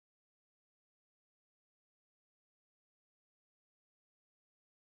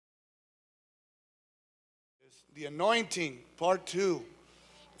messages, the anointing, part two.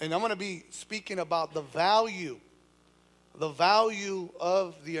 And I'm going to be speaking about the value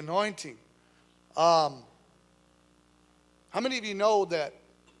of the anointing. How many of you know that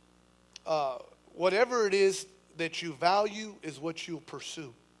whatever it is that you value is what you'll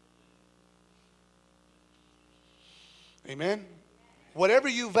pursue? Amen? Whatever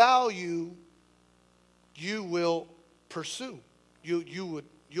you value, you will pursue.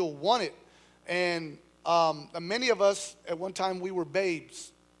 You'll want it. And many of us, at one time, we were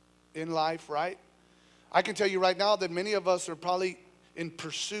babes in life, right? I can tell you right now that many of us are probably in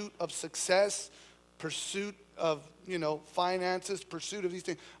pursuit of success, pursuit of, finances, pursuit of these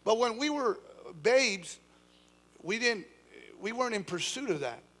things. But when we were babes, we weren't in pursuit of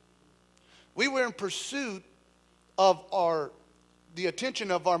that. We were in pursuit of the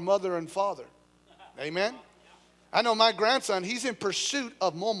attention of our mother and father. Amen? I know my grandson, he's in pursuit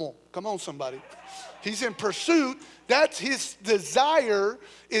of Momo. Come on, somebody. He's in pursuit. That's his desire,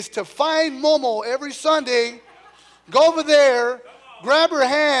 is to find Momo every Sunday, go over there, grab her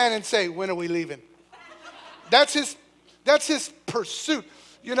hand and say, when are we leaving? That's his pursuit.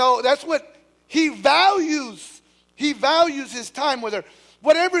 That's what he values. He values his time with her.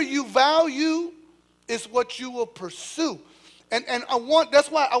 Whatever you value is what you will pursue. And that's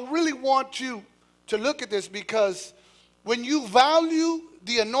why I really want you to look at this, because when you value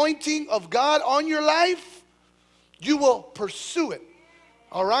the anointing of God on your life, you will pursue it.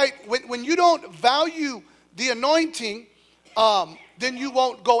 All right? When you don't value the anointing, then you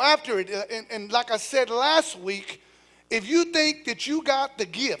won't go after it. And like I said last week, if you think that you got the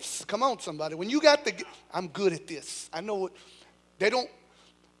gifts, come on, somebody. When you got I'm good at this. I know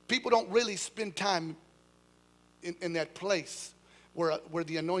people don't really spend time in that place where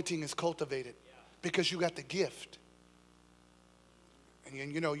the anointing is cultivated, because you got the gift.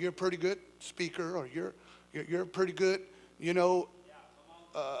 And you're a pretty good speaker, or you're pretty good, you're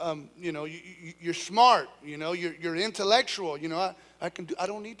smart, you're intellectual, I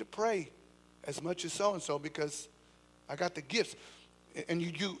don't need to pray as much as so and so because I got the gifts. And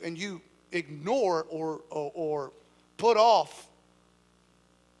you ignore or put off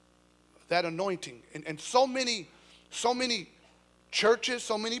that anointing. And so many churches,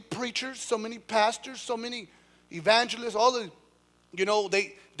 so many preachers, so many pastors, so many evangelists, all of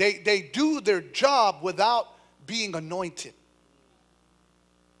they do their job without being anointed.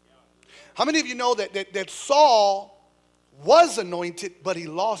 How many of you know that Saul was anointed, but he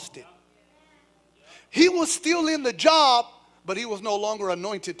lost it? He was still in the job, but he was no longer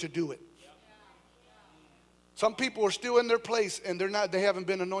anointed to do it. Some people are still in their place, and they haven't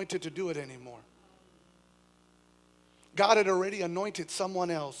been anointed to do it anymore. God had already anointed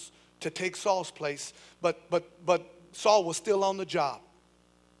someone else to take Saul's place, but Saul was still on the job.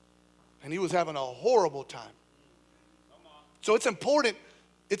 And he was having a horrible time. So it's important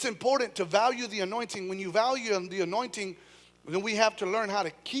to value the anointing. When you value the anointing, then we have to learn how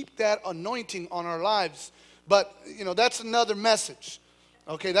to keep that anointing on our lives. But, that's another message.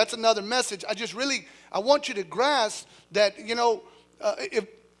 Okay, that's another message. I want you to grasp that,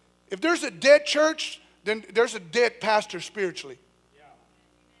 if there's a dead church, then there's a dead pastor spiritually.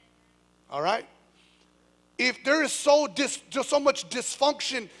 All right? If there is so much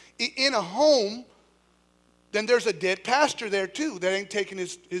dysfunction in a home, then there's a dead pastor there too that ain't taking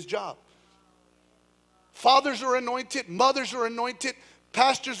his job. Fathers are anointed, mothers are anointed,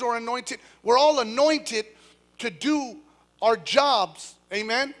 pastors are anointed. We're all anointed to do our jobs.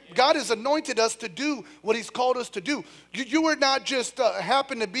 Amen. God has anointed us to do what he's called us to do. You were not just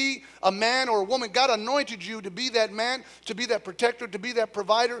happen to be a man or a woman. God anointed you to be that man, to be that protector, to be that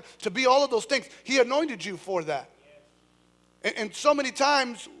provider, to be all of those things. He anointed you for that. And so many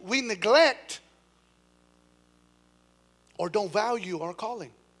times we neglect or don't value our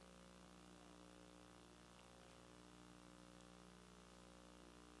calling.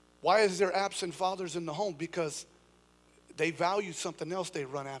 Why is there absent fathers in the home? Because they value something else they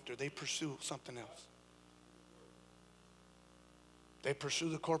run after. They pursue something else. They pursue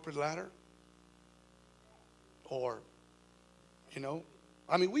the corporate ladder. Or, me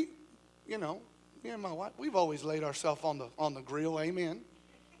and my wife, we've always laid ourselves on the grill, amen.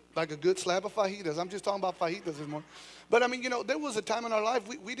 Like a good slab of fajitas. I'm just talking about fajitas this morning. But there was a time in our life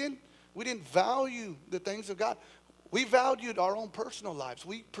we didn't value the things of God. We valued our own personal lives.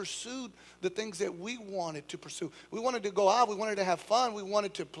 We pursued the things that we wanted to pursue. We wanted to go out. We wanted to have fun. We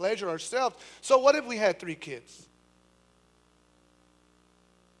wanted to pleasure ourselves. So what if we had 3 kids?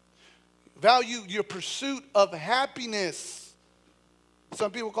 Value your pursuit of happiness.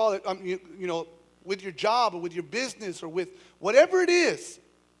 Some people call it, with your job or with your business or with whatever it is.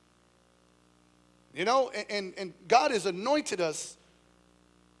 You know, and God has anointed us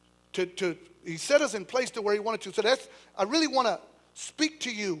He set us in place to where He wanted to. So I really want to speak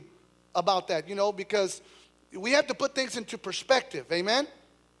to you about that, you know, because we have to put things into perspective, amen?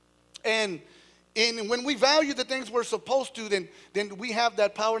 And when we value the things we're supposed to, then we have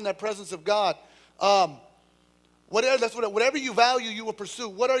that power and that presence of God. Whatever you value, you will pursue.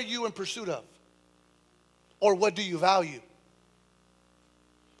 What are you in pursuit of? Or what do you value?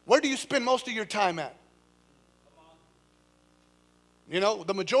 Where do you spend most of your time at? You know,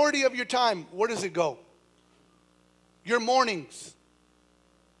 the majority of your time, where does it go? Your mornings.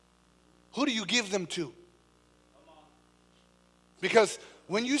 Who do you give them to? Because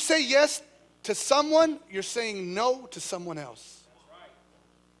when you say yes to someone, you're saying no to someone else.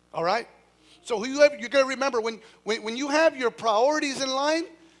 All right? So you're going to remember, when you have your priorities in line,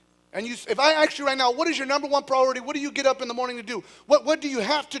 and if I ask you right now, what is your number one priority? What do you get up in the morning to do? What do you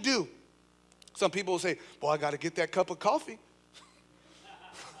have to do? Some people will say, well, I got to get that cup of coffee.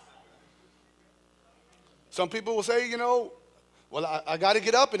 Some people will say, you know, well, I got to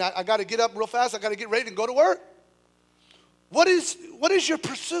get up, and I got to get up real fast. I got to get ready and go to work. What is your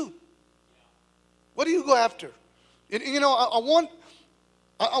pursuit? What do you go after? You know, I want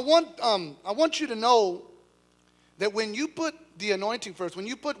you to know that when you put the anointing first, when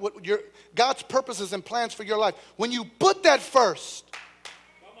you put God's purposes and plans for your life, when you put that first,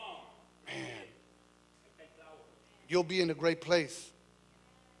 man, you'll be in a great place.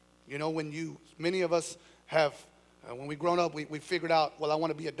 You know, many of us have, when we grown up, we figured out, well, I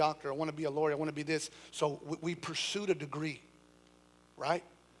want to be a doctor, I want to be a lawyer, I want to be this. So we pursued a degree, right?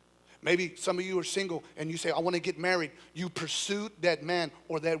 Maybe some of you are single and you say, I want to get married. You pursued that man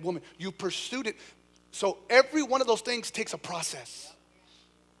or that woman. You pursued it. So every one of those things takes a process.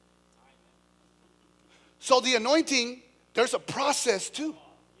 So the anointing, there's a process too.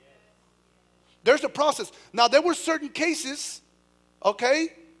 There's a process. Now there were certain cases,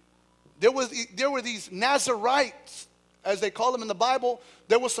 okay? There were these Nazarites, as they call them in the Bible.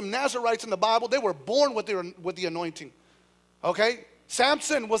 There were some Nazarites in the Bible. They were born with the anointing, okay?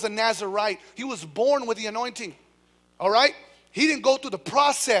 Samson was a Nazarite. He was born with the anointing, all right? He didn't go through the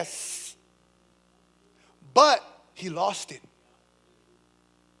process, but he lost it,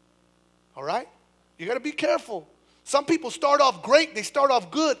 all right? You got to be careful. Some people start off great, they start off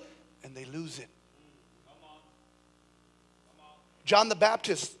good, and they lose it. John the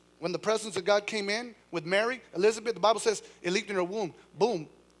Baptist, when the presence of God came in with Mary, Elizabeth, the Bible says it leaped in her womb. Boom.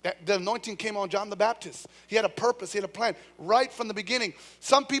 The anointing came on John the Baptist. He had a purpose. He had a plan right from the beginning.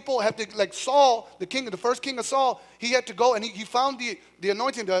 Some people have to, like Saul, the first king of Saul, he had to go and he found the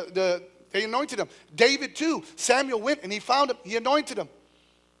anointing. They anointed him. David too. Samuel went and he found him. He anointed him.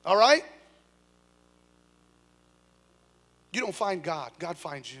 All right? You don't find God. God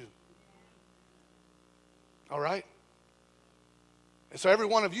finds you. All right? And so every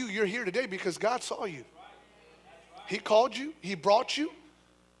one of you, you're here today because God saw you. He called you. He brought you.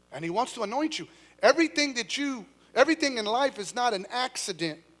 And He wants to anoint you. Everything in life is not an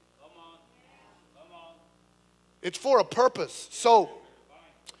accident. It's for a purpose. So,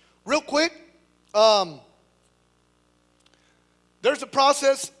 real quick, there's a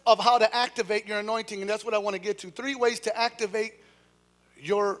process of how to activate your anointing, and that's what I want to get to. 3 ways to activate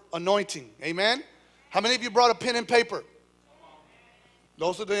your anointing. Amen? How many of you brought a pen and paper?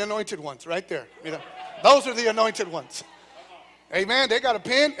 Those are the anointed ones right there. You know, those are the anointed ones. Amen. They got a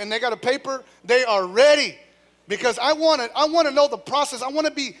pen and they got a paper. They are ready because I want to know the process. I want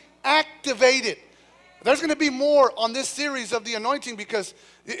to be activated. There's going to be more on this series of the anointing because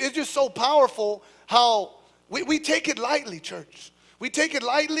it's just so powerful how we take it lightly, church. We take it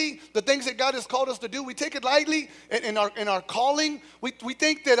lightly, the things that God has called us to do. We take it lightly in our calling. We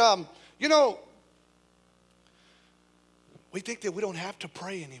think that, you know, we think that we don't have to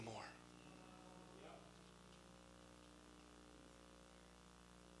pray anymore.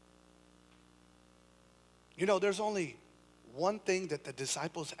 You know, there's only one thing that the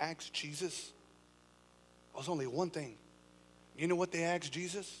disciples asked Jesus. There's only one thing. You know what they asked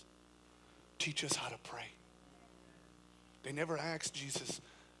Jesus? Teach us how to pray. They never asked Jesus,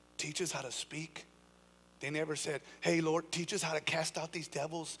 teach us how to speak. They never said, hey, Lord, teach us how to cast out these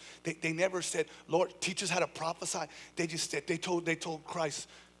devils. They never said, Lord, teach us how to prophesy. They just said, they told Christ,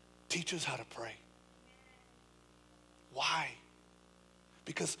 teach us how to pray. Why?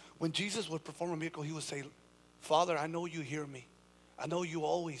 Because when Jesus would perform a miracle, He would say, Father, I know you hear me. I know you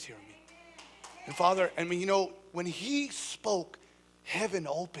always hear me. And Father, I mean, you know, when He spoke, heaven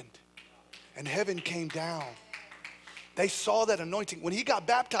opened and heaven came down. They saw that anointing. When He got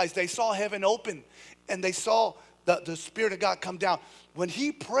baptized, they saw heaven open and they saw the Spirit of God come down. When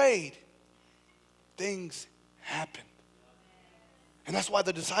He prayed, things happened. And that's why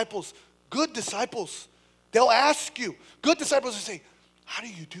the disciples, good disciples, they'll ask you, good disciples will say, how do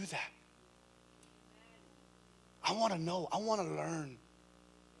you do that? I want to know. I want to learn.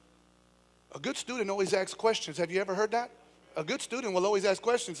 A good student always asks questions. Have you ever heard that? A good student will always ask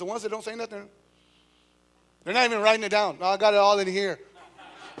questions. The ones that don't say nothing, they're not even writing it down. No, I got it all in here.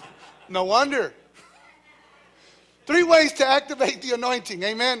 No wonder. 3 ways to activate the anointing.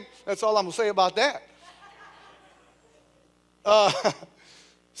 Amen. That's all I'm going to say about that.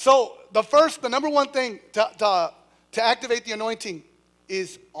 So the number one thing to activate the anointing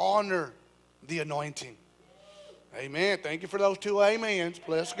is honor the anointing. Amen. Thank you for those 2 amens.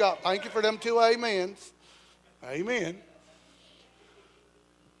 Bless God. Thank you for them 2 amens. Amen.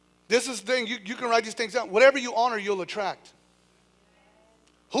 This is the thing. You can write these things down. Whatever you honor, you'll attract.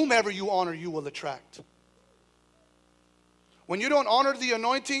 Whomever you honor, you will attract. When you don't honor the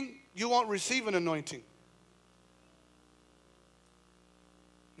anointing, you won't receive an anointing.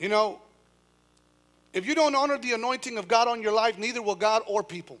 You know, if you don't honor the anointing of God on your life, neither will God or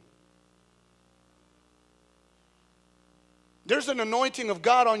people. There's an anointing of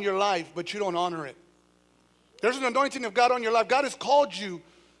God on your life, but you don't honor it. There's an anointing of God on your life. God has called you.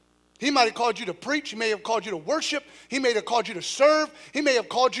 He might have called you to preach. He may have called you to worship. He may have called you to serve. He may have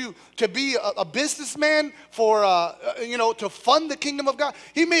called you to be a businessman for, to fund the kingdom of God.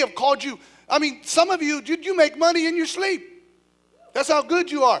 He may have called you. I mean, some of you make money in your sleep. That's how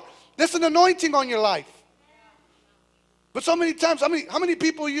good you are. There's an anointing on your life. But so many times, how many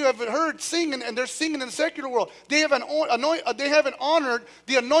people you have heard sing and they're singing in the secular world? They haven't honored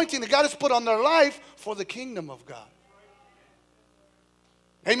the anointing that God has put on their life for the kingdom of God.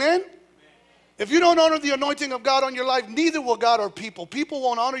 Amen? If you don't honor the anointing of God on your life, neither will God or people. People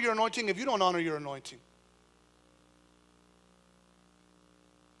won't honor your anointing if you don't honor your anointing.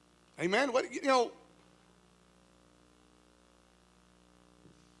 Amen?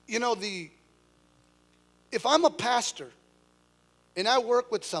 If I'm a pastor and I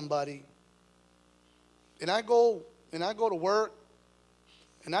work with somebody and I go to work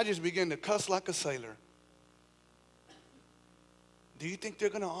and I just begin to cuss like a sailor, do you think they're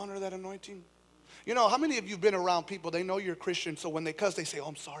going to honor that anointing? You know, how many of you have been around people, they know you're a Christian, so when they cuss, they say, oh,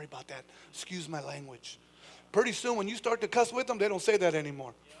 I'm sorry about that. Excuse my language. Pretty soon, when you start to cuss with them, they don't say that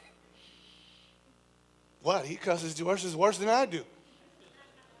anymore. What? He cusses worse than I do.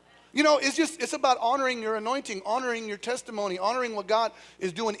 You know, it's about honoring your anointing, honoring your testimony, honoring what God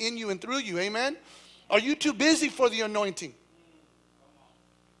is doing in you and through you. Amen? Are you too busy for the anointing?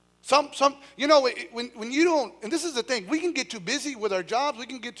 When you don't, and this is the thing, we can get too busy with our jobs. We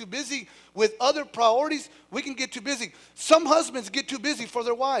can get too busy with other priorities. We can get too busy. Some husbands get too busy for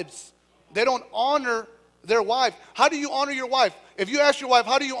their wives. They don't honor their wife. How do you honor your wife? If you ask your wife,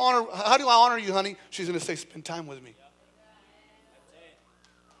 how do I honor you, honey? She's going to say, spend time with me.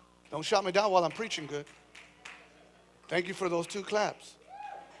 Don't shut me down while I'm preaching good. Thank you for those 2 claps.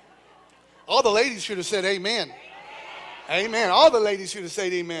 All the ladies should have said amen. Amen. All the ladies should have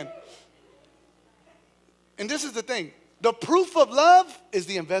said amen. And this is the thing. The proof of love is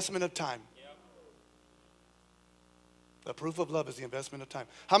the investment of time. The proof of love is the investment of time.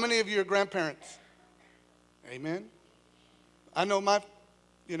 How many of you are grandparents? Amen. I know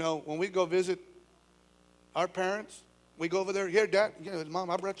when we go visit our parents, we go over there. Here, Dad. Yeah,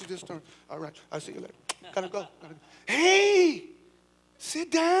 Mom, I brought you this turn. All right. I'll see you later. Gotta go. Hey,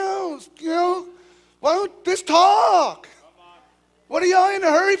 sit down. Why don't let's talk? What are y'all in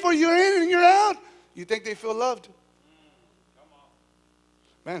a hurry for? You're in and you're out. You think they feel loved?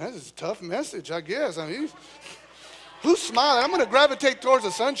 Man, that's a tough message, I guess. I mean, who's smiling? I'm going to gravitate towards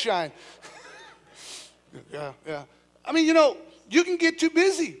the sunshine. Yeah. I mean, you can get too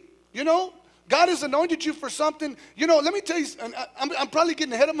busy. God has anointed you for something. Let me tell you, I'm probably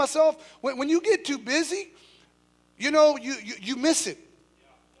getting ahead of myself. When you get too busy, you miss it.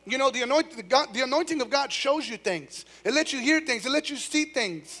 The anointing of God shows you things. It lets you hear things. It lets you see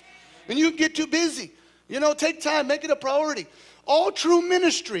things. And you get too busy. Take time. Make it a priority. All true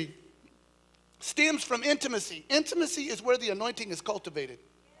ministry stems from intimacy. Intimacy is where the anointing is cultivated.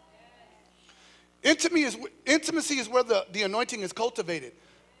 Intimacy is where the anointing is cultivated.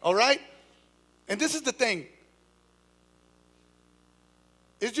 All right? And this is the thing.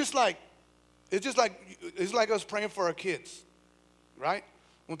 It's just like us praying for our kids. Right?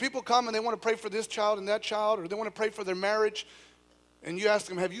 When people come and they want to pray for this child and that child, or they want to pray for their marriage, and you ask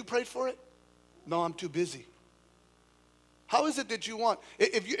them, have you prayed for it? No, I'm too busy. How is it that you want?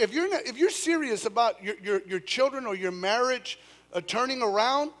 If you're serious about your children or your marriage turning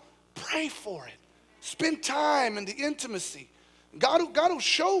around, pray for it. Spend time in the intimacy. God will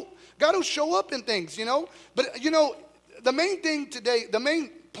show up in things, you know. But, you know, the main thing today, the main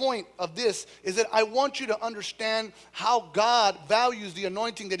point of this is that I want you to understand how God values the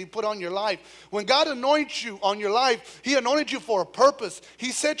anointing that he put on your life. When God anoints you on your life, he anointed you for a purpose.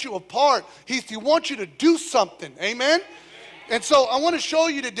 He set you apart. He wants you to do something. Amen? And so I want to show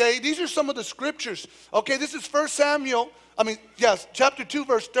you today, these are some of the scriptures. Okay, this is 1 Samuel, chapter 2,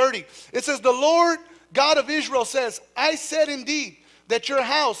 verse 30. It says, the Lord God of Israel says, I said indeed that your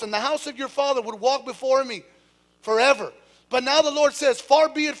house and the house of your father would walk before me forever. But now the Lord says, far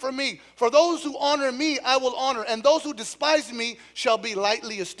be it from me. For those who honor me, I will honor. And those who despise me shall be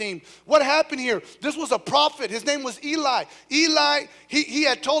lightly esteemed. What happened here? This was a prophet. His name was Eli. Eli, he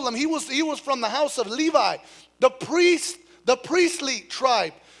had told him he was from the house of Levi, the priestly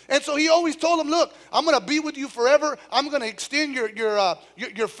tribe. And so he always told him, look, I'm going to be with you forever. I'm going to extend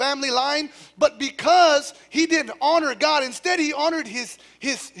your family line. But because he didn't honor God, instead he honored his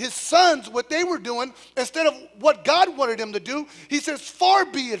sons, what they were doing, instead of what God wanted him to do. He says, far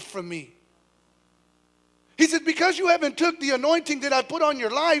be it from me. He said, because you haven't took the anointing that I put on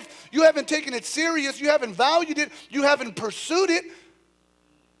your life, you haven't taken it serious, you haven't valued it, you haven't pursued it.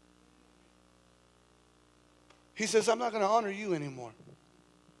 He says, I'm not going to honor you anymore.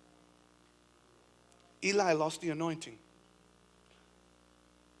 Eli lost the anointing.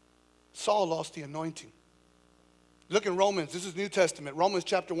 Saul lost the anointing. Look in Romans. This is New Testament. Romans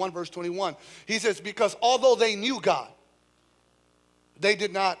chapter 1, verse 21. He says, because although they knew God, they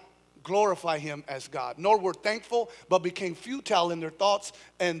did not glorify him as God, nor were thankful, but became futile in their thoughts,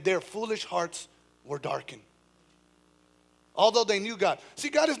 and their foolish hearts were darkened. Although they knew God. See,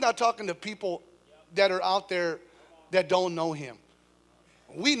 God is not talking to people that are out there that don't know him.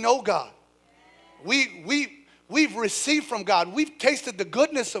 We know God. We've received from God. We've tasted the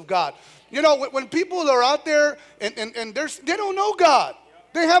goodness of God. You know, when people are out there and they don't know God.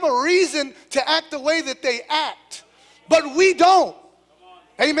 They have a reason to act the way that they act. But we don't.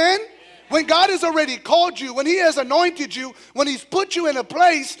 Amen? When God has already called you, when he has anointed you, when he's put you in a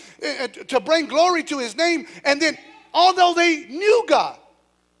place to bring glory to his name, and then although they knew God,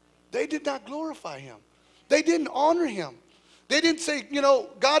 they did not glorify him. They didn't honor him. They didn't say, you know,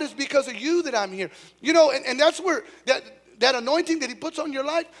 God, is because of you that I'm here. You know, and that's where that anointing that he puts on your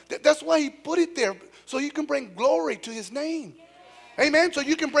life, that's why he put it there, so you can bring glory to his name. Amen. So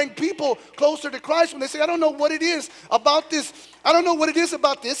you can bring people closer to Christ when they say, I don't know what it is about this. I don't know what it is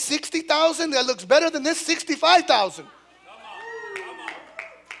about this 60,000 that looks better than this 65,000.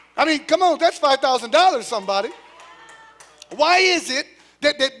 I mean, come on, that's $5,000, somebody. Why is it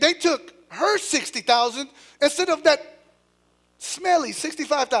that they took her 60,000 instead of that smelly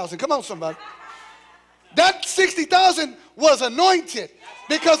 65,000? Come on, somebody. That 60,000 was anointed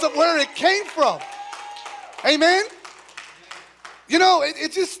because of where it came from. Amen. You know,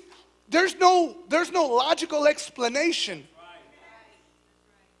 it just, there's no logical explanation.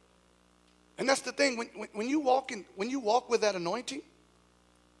 And that's the thing. When you walk with that anointing,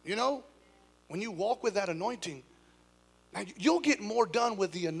 you know, when you walk with that anointing, now you'll get more done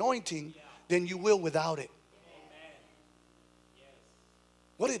with the anointing than you will without it.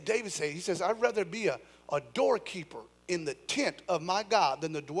 What did David say? He says, I'd rather be a doorkeeper in the tent of my God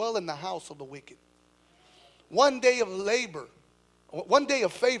than to dwell in the house of the wicked. One day of labor, one day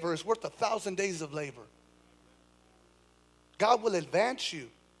of favor is worth 1,000 days of labor. God will advance you.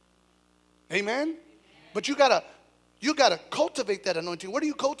 Amen? But you gotta cultivate that anointing. Where do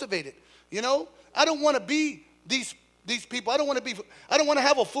you cultivate it? You know, I don't want to be these people. I don't want to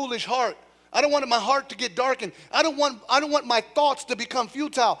have a foolish heart. I don't want my heart to get darkened. I don't want my thoughts to become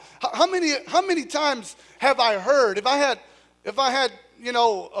futile. How many times have I heard, if I had, you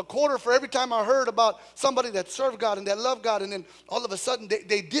know, a quarter for every time I heard about somebody that served God and that loved God, and then all of a sudden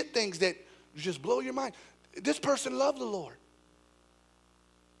they did things that just blow your mind. This person loved the Lord.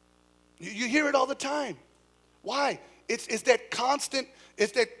 You hear it all the time. Why? It's that constant,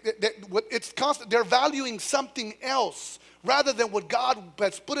 it's constant. They're valuing something else rather than what God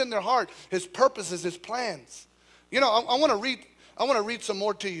has put in their heart, his purposes, his plans. You know, I want to read some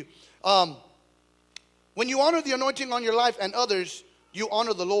more to you. When you honor the anointing on your life and others, you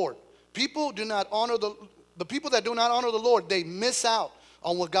honor the Lord. People do not honor the people that do not honor the Lord, they miss out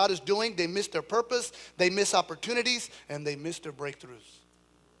on what God is doing. They miss their purpose, they miss opportunities, and they miss their breakthroughs.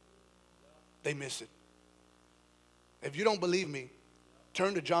 They miss it. If you don't believe me,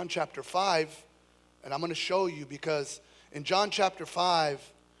 turn to John chapter 5, and I'm going to show you, because in John chapter 5,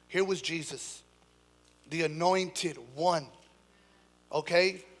 here was Jesus, the anointed one.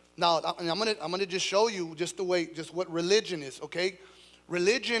 Okay? Now, I'm gonna just show you just what religion is, okay?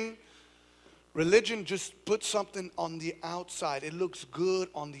 Religion Religion just puts something on the outside. It looks good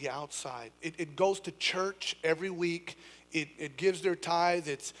on the outside. It goes to church every week. It gives their tithe.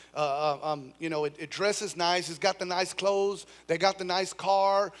 It dresses nice. It's got the nice clothes. They got the nice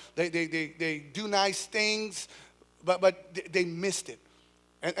car. They do nice things, but they missed it.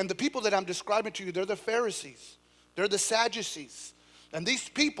 And the people that I'm describing to you, they're the Pharisees. They're the Sadducees. And these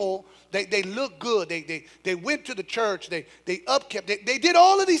people, they look good. They went to the church. They upkept. They did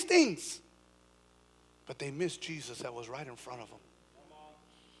all of these things. But they missed Jesus that was right in front of them.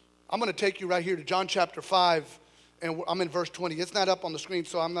 I'm going to take you right here to John chapter 5, and I'm in verse 20. It's not up on the screen,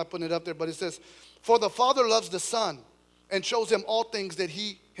 so I'm not putting it up there, but it says, "For the Father loves the Son and shows him all things that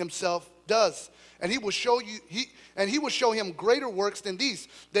he himself does. And he will show him greater works than these,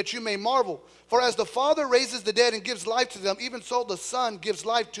 that you may marvel. For as the Father raises the dead and gives life to them, even so the Son gives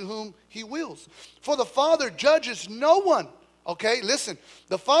life to whom he wills. For the Father judges no one." Okay, listen.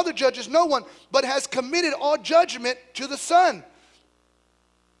 The Father judges no one, but has committed all judgment to the Son.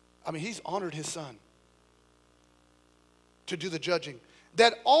 I mean, he's honored his Son to do the judging.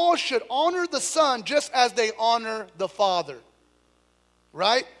 That all should honor the Son just as they honor the Father.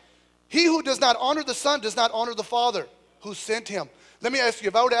 Right? He who does not honor the Son does not honor the Father who sent him. Let me ask you,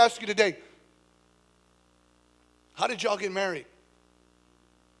 if I were to ask you today, how did y'all get married?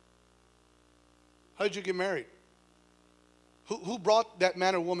 How did you get married? Who brought that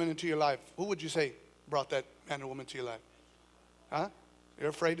man or woman into your life? Who would you say brought that man or woman into your life? Huh? You're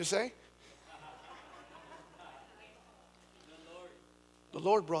afraid to say? The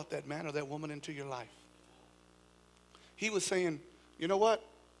Lord brought that man or that woman into your life. He was saying, you know what?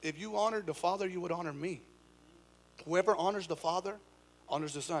 If you honored the Father, you would honor me. Whoever honors the Father,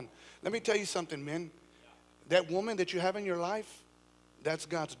 honors the Son. Let me tell you something, men. That woman that you have in your life, that's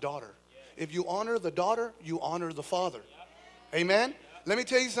God's daughter. If you honor the daughter, you honor the Father. Amen? Let me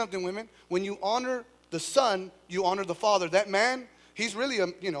tell you something, women. When you honor the Son, you honor the Father. That man, he's really a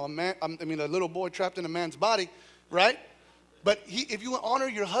little boy trapped in a man's body, right? But if you honor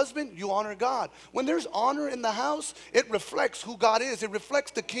your husband, you honor God. When there's honor in the house, it reflects who God is. It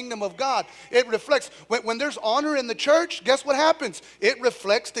reflects the kingdom of God. It reflects, when there's honor in the church, guess what happens? It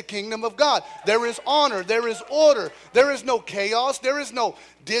reflects the kingdom of God. There is honor. There is order. There is no chaos. There is no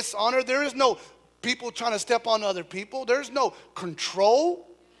dishonor. There is no people trying to step on other people. There's no control.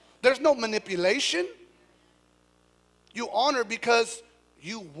 There's no manipulation. You honor because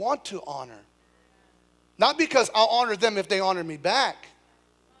you want to honor. Not because I'll honor them if they honor me back.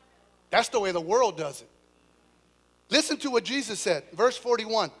 That's the way the world does it. Listen to what Jesus said. Verse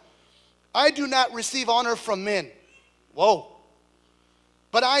 41. "I do not receive honor from men." Whoa.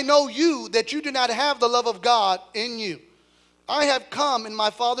 "But I know you, that you do not have the love of God in you. I have come in my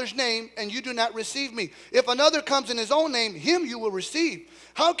Father's name, and you do not receive me. If another comes in his own name, him you will receive.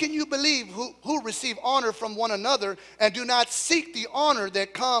 How can you believe who receive honor from one another and do not seek the honor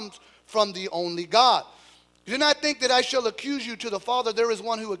that comes from the only God? Do not think that I shall accuse you to the Father. There is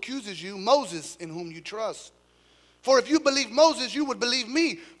one who accuses you, Moses, in whom you trust. For if you believe Moses, you would believe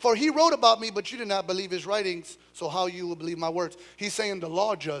me. For he wrote about me, but you did not believe his writings. So how you will believe my words?" He's saying the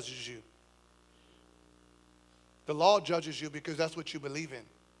law judges you. The law judges you because that's what you believe in.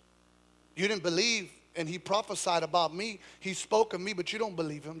 You didn't believe, and he prophesied about me. He spoke of me, but you don't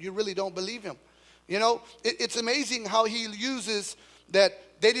believe him. You really don't believe him. You know, it's amazing how he uses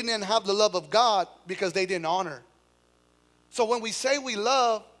that they didn't have the love of God because they didn't honor. So when we say we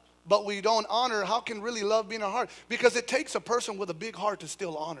love, but we don't honor, how can really love be in our heart? Because it takes a person with a big heart to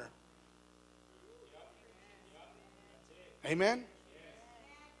still honor. Amen?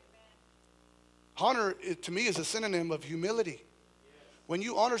 Honor, to me, is a synonym of humility. When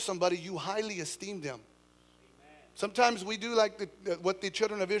you honor somebody, you highly esteem them. Sometimes we do like what the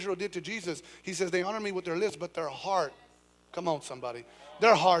children of Israel did to Jesus. He says, they honor me with their lips, but their heart, come on somebody,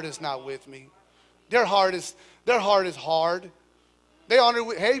 their heart is not with me. Their heart is hard. They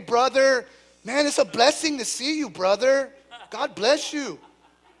honor, hey brother, man, it's a blessing to see you, brother. God bless you.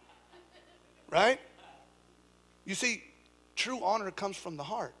 Right? You see, true honor comes from the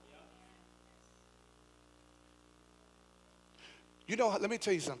heart. You know, let me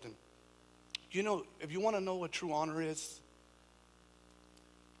tell you something. You know, if you want to know what true honor is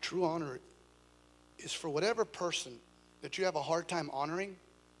for whatever person that you have a hard time honoring.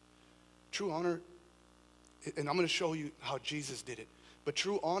 True honor, and I'm going to show you how Jesus did it. But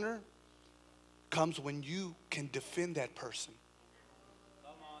true honor comes when you can defend that person.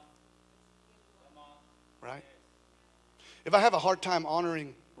 Come on. Right? If I have a hard time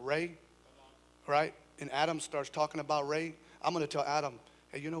honoring Ray, right, and Adam starts talking about Ray, I'm going to tell Adam,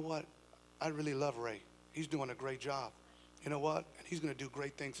 hey, you know what? I really love Ray. He's doing a great job. You know what? And he's going to do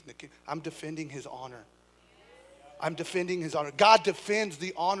great things in the kingdom. I'm defending his honor. I'm defending his honor. God defends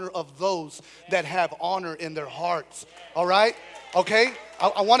the honor of those that have honor in their hearts. All right? Okay?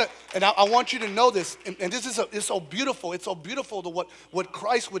 I want you to know this. And this is it's so beautiful. It's so beautiful to what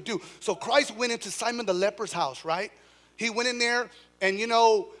Christ would do. So Christ went into Simon the leper's house, right? He went in there, and you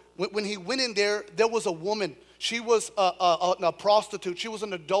know, when he went in there, there was a woman. She was a prostitute. She was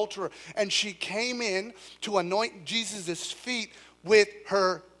an adulterer. And she came in to anoint Jesus' feet with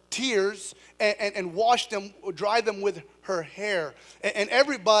her tears and wash them, dry them with her hair. And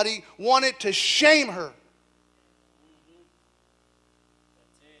everybody wanted to shame her.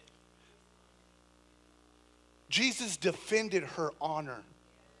 Jesus defended her honor.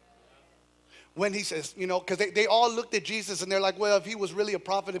 When he says, you know, because they all looked at Jesus and they're like, well, if he was really a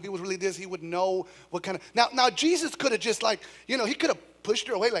prophet, if he was really this, he would know what kind of. Now Jesus could have just like, you know, he could have pushed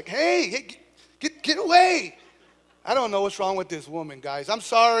her away like, hey, get away. I don't know what's wrong with this woman, guys. I'm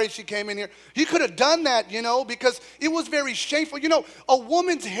sorry she came in here. He could have done that, you know, because it was very shameful. You know, a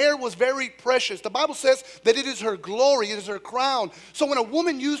woman's hair was very precious. The Bible says that it is her glory, it is her crown. So when a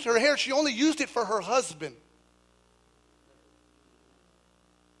woman used her hair, she only used it for her husband.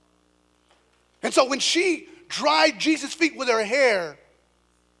 And so when she dried Jesus' feet with her hair,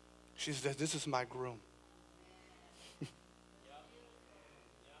 she said, this is my groom.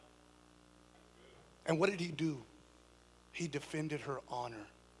 And what did he do? He defended her honor.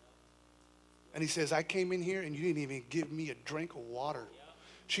 And he says, I came in here and you didn't even give me a drink of water.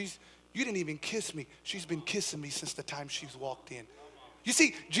 You didn't even kiss me. She's been kissing me since the time she's walked in. You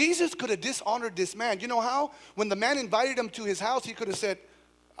see, Jesus could have dishonored this man. You know how? When the man invited him to his house, he could have said,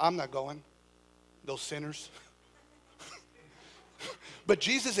 I'm not going. Those sinners. But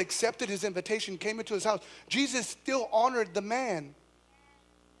Jesus accepted his invitation, came into his house. Jesus still honored the man.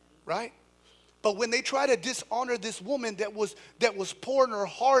 Right? But when they try to dishonor this woman that was pouring her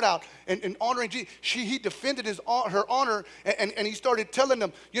heart out and honoring Jesus, he defended her honor, and he started telling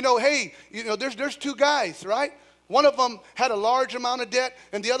them, you know, hey, you know, there's two guys, right? One of them had a large amount of debt,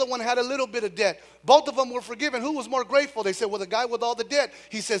 and the other one had a little bit of debt. Both of them were forgiven. Who was more grateful? They said, well, the guy with all the debt.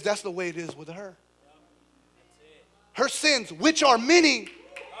 He says, that's the way it is with her. Her sins, which are many,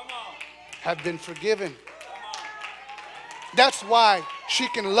 have been forgiven. That's why she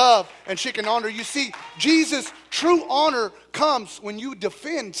can love and she can honor. You see, Jesus' true honor comes when you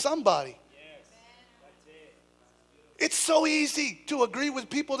defend somebody. It's so easy to agree with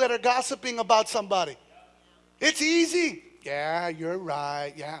people that are gossiping about somebody. It's easy. Yeah, you're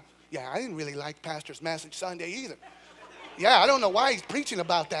right. Yeah, I didn't really like Pastor's message Sunday either. Yeah, I don't know why he's preaching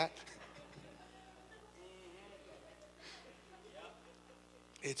about that.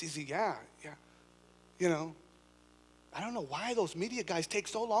 It's easy, yeah. You know, I don't know why those media guys take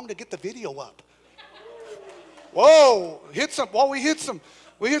so long to get the video up. Whoa, we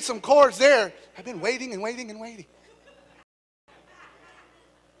hit some chords there. I've been waiting and waiting and waiting.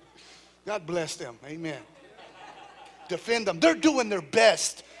 God bless them, amen. Defend them. They're doing their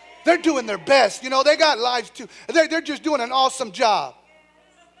best. They're doing their best. You know, they got lives too. They're just doing an awesome job.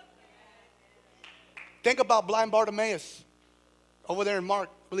 Think about blind Bartimaeus. Over there in Mark,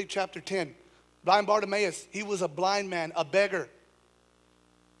 I believe chapter 10. Blind Bartimaeus, he was a blind man, a beggar.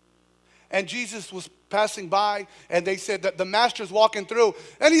 And Jesus was passing by, and they said that the master's walking through.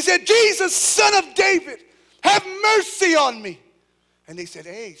 And he said, Jesus, son of David, have mercy on me. And they said,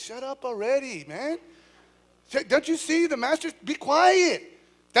 hey, shut up already, man. Don't you see the master? Be quiet.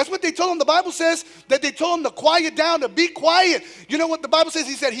 That's what they told him. The Bible says that they told him to quiet down, to be quiet. You know what the Bible says?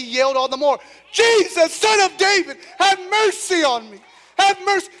 He said he yelled all the more, Jesus, son of David, have mercy on me. Have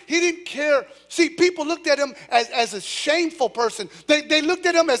mercy. He didn't care. See, people looked at him as a shameful person. They looked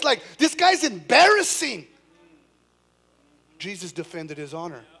at him as like, this guy's embarrassing. Jesus defended his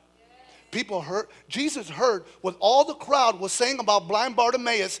honor. Jesus heard what all the crowd was saying about blind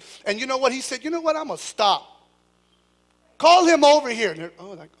Bartimaeus. And you know what? He said, you know what? I'm going to stop. Call him over here. And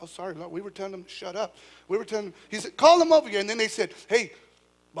they're, sorry, Lord. We were telling him, shut up. He said, call him over here. And then they said, hey,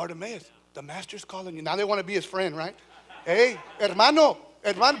 Bartimaeus, the master's calling you. Now they want to be his friend, right? Hey, hermano,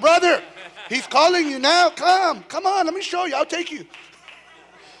 brother, he's calling you now. Come on, let me show you. I'll take you.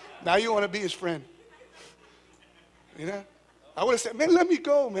 Now you want to be his friend. You know? I would have said, man, let me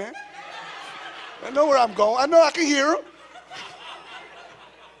go, man. I know where I'm going. I know I can hear him.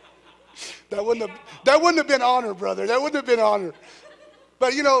 That wouldn't have been honor, brother. That wouldn't have been honor.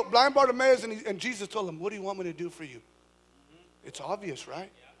 But, you know, blind Bartimaeus, and Jesus told him, what do you want me to do for you? It's obvious,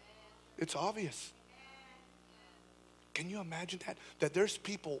 right? It's obvious. Can you imagine that? That there's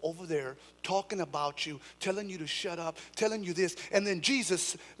people over there talking about you, telling you to shut up, telling you this, and then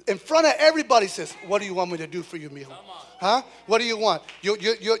Jesus, in front of everybody, says, what do you want me to do for you, mijo? Huh? What do you want? You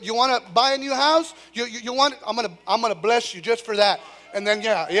want to buy a new house? You want? I'm gonna bless you just for that. And then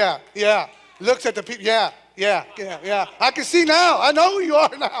yeah. Looks at the people. Yeah. I can see now. I know who you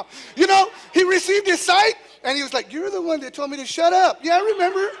are now. You know, he received his sight, and he was like, "You're the one that told me to shut up." Yeah, I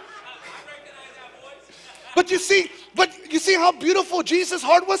remember. But you see how beautiful Jesus'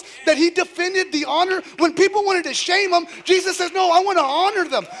 heart was, that he defended the honor. When people wanted to shame him, Jesus says, no, I want to honor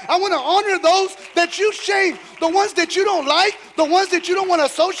them. I want to honor those that you shame, the ones that you don't like, the ones that you don't want to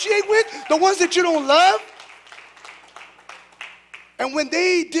associate with, the ones that you don't love. And when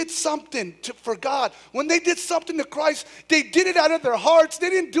they did something for God, when they did something to Christ, they did it out of their hearts. They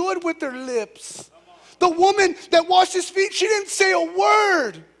didn't do it with their lips. The woman that washed his feet, she didn't say a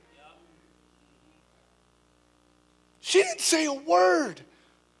word. She didn't say a word.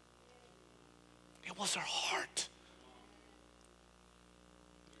 It was her heart.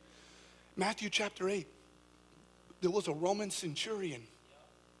 Matthew chapter 8, there was a Roman centurion.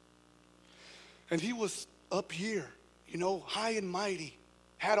 And he was up here, you know, high and mighty,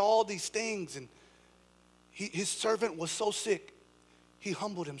 had all these things. And his servant was so sick, he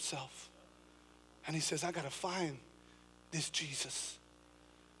humbled himself. And he says, I got to find this Jesus.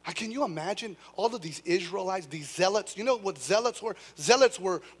 Can you imagine all of these Israelites, these zealots? You know what zealots were? Zealots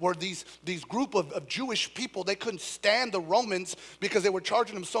were these group of Jewish people. They couldn't stand the Romans because they were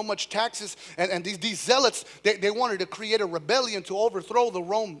charging them so much taxes. And these zealots, they wanted to create a rebellion to overthrow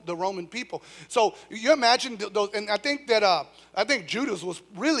the Roman people. So you imagine those, and I think Judas was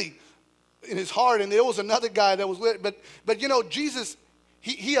really in his heart, and there was another guy that was with, but you know, Jesus,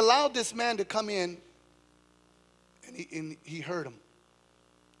 he allowed this man to come in, and he heard him.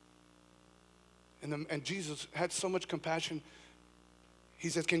 And Jesus had so much compassion. He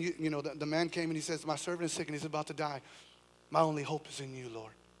says, can you, the man came and he says, my servant is sick and he's about to die. My only hope is in you,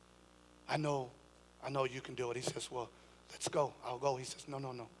 Lord. I know you can do it. He says, well, let's go. I'll go. He says,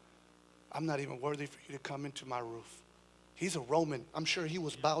 no. I'm not even worthy for you to come into my roof. He's a Roman. I'm sure he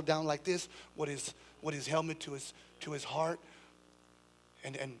was bowed down like this with his helmet to his heart.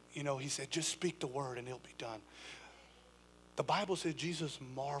 And he said, just speak the word and it'll be done. The Bible says Jesus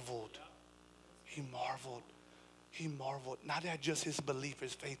marveled. He marveled, not at just his belief,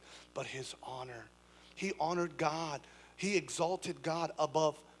 his faith, but his honor. He honored God. He exalted God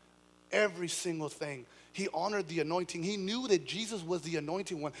above every single thing. He honored the anointing. He knew that Jesus was the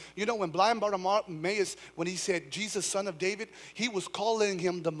anointed one. You know, when blind Bartimaeus, when he said, Jesus, son of David, he was calling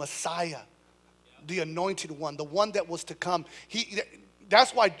him the Messiah, the anointed one, the one that was to come.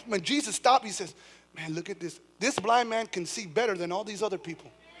 That's why when Jesus stopped, he says, man, look at this. This blind man can see better than all these other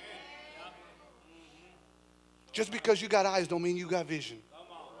people. Just because you got eyes don't mean you got vision.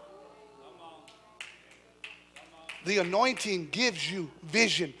 The anointing gives you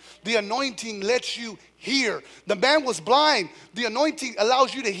vision. The anointing lets you hear. The man was blind. The anointing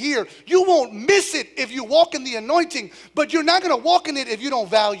allows you to hear. You won't miss it if you walk in the anointing, but you're not going to walk in it if you don't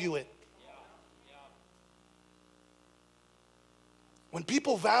value it. When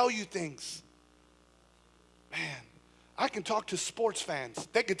people value things, man, I can talk to sports fans.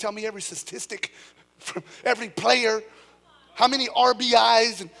 They can tell me every statistic from every player, how many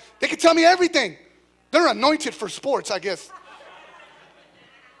RBIs, and they can tell me everything. They're anointed for sports, I guess.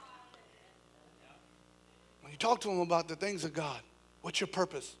 When you talk to them about the things of God, what's your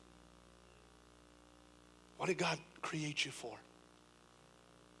purpose? What did God create you for?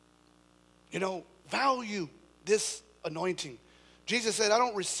 Value this anointing. Jesus said, I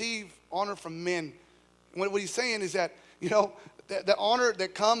don't receive honor from men. What he's saying is that, the honor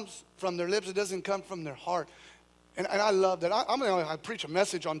that comes from their lips, it doesn't come from their heart. And I love that. I preach a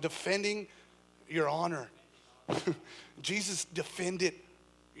message on defending your honor. Jesus defended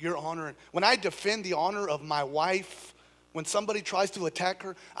your honor. When I defend the honor of my wife, when somebody tries to attack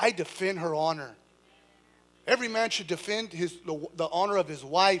her, I defend her honor. Every man should defend the honor of his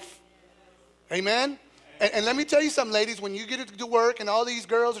wife. Amen? And let me tell you something, ladies, when you get to work and all these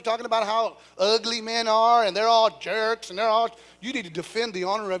girls are talking about how ugly men are and they're all jerks and you need to defend the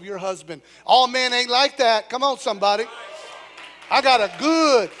honor of your husband. All men ain't like that. Come on, somebody. I got a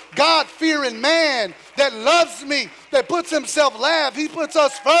good, God-fearing man that loves me, that puts himself last. He puts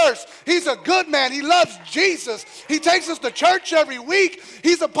us first. He's a good man. He loves Jesus. He takes us to church every week.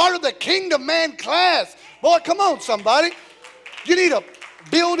 He's a part of the kingdom man class. Boy, come on, somebody. You need to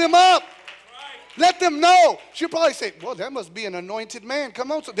build him up. Let them know. She'll probably say, well, that must be an anointed man. Come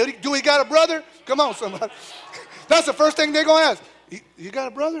on. Do he got a brother? Come on, somebody. That's the first thing they're going to ask. You got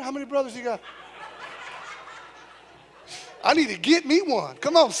a brother? How many brothers you got? I need to get me one.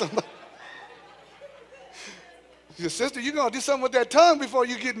 Come on, somebody. Your sister, you're going to do something with that tongue before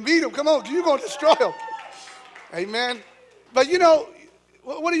you get and beat them. Come on, you're going to destroy them. Amen. But you know,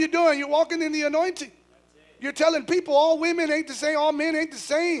 what are you doing? You're walking in the anointing. You're telling people all women ain't the same, all men ain't the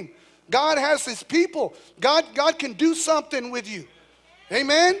same. God has his people. God can do something with you.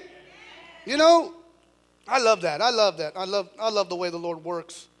 Amen. You know, I love that. I love that. I love the way the Lord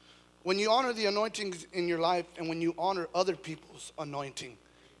works. When you honor the anointings in your life and when you honor other people's anointing.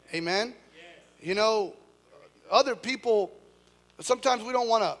 Amen. You know, other people, sometimes we don't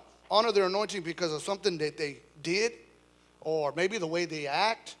want to honor their anointing because of something that they did or maybe the way they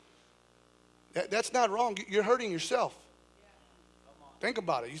act. That's not wrong. You're hurting yourself. Think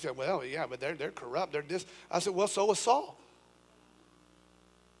about it. You said, well, yeah, but they're corrupt. They're this. I said, well, so was Saul.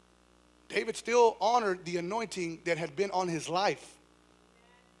 David still honored the anointing that had been on his life.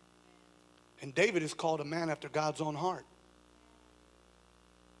 And David is called a man after God's own heart.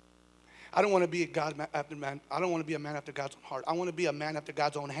 I don't want to be I don't want to be a man after God's own heart. I want to be a man after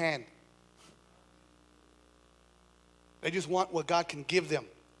God's own hand. They just want what God can give them.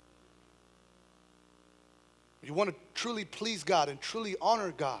 You want to truly please God and truly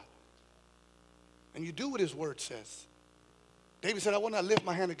honor God. And you do what his word says. David said, I will not lift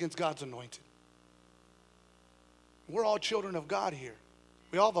my hand against God's anointed. We're all children of God here.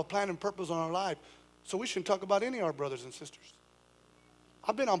 We all have a plan and purpose on our life. So we shouldn't talk about any of our brothers and sisters.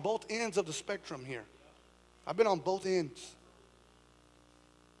 I've been on both ends of the spectrum here. I've been on both ends.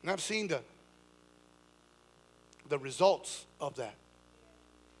 And I've seen the results of that.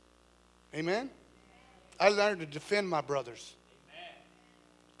 Amen? I learned to defend my brothers.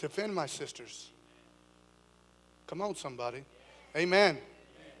 Defend my sisters. Come on, somebody. Amen.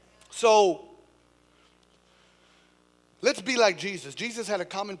 So, let's be like Jesus. Jesus had a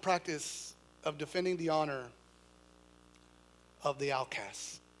common practice of defending the honor of the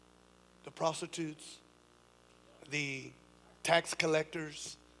outcasts, the prostitutes, the tax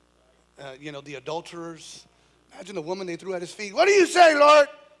collectors, the adulterers. Imagine the woman they threw at his feet. What do you say, Lord?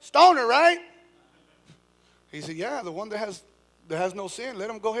 Stone her, right? He said, yeah, the one that has no sin, let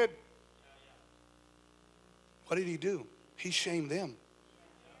him go ahead. What did he do? He shamed them.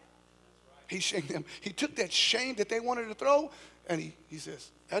 He shamed them. He took that shame that they wanted to throw, and he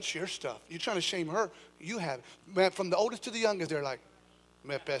says, that's your stuff. You're trying to shame her. You have it. Man, from the oldest to the youngest, they're like,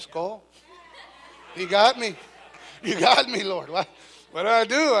 me pesco. You got me. You got me, Lord. What do I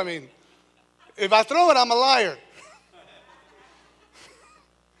do? I mean, if I throw it, I'm a liar.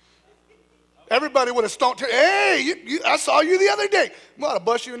 Everybody would have stomped her. Hey, I saw you the other day. I'm going to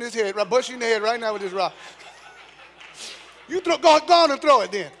bust you in his head. I'll bust you in the head right now with this rock. You go on and throw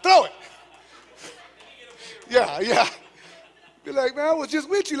it then. Throw it. Yeah. Be like, man, I was just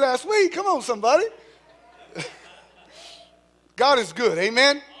with you last week. Come on, somebody. God is good.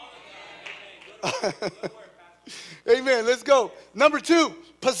 Amen? Amen. Let's go. Number 2,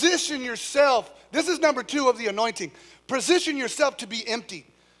 position yourself. This is number 2 of the anointing. Position yourself to be empty.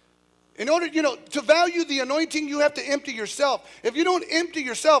 In order, to value the anointing, you have to empty yourself. If you don't empty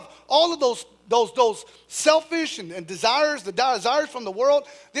yourself, all of those selfish and desires, the desires from the world,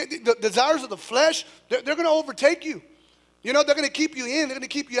 the desires of the flesh, they're going to overtake you. They're going to keep you in. They're going to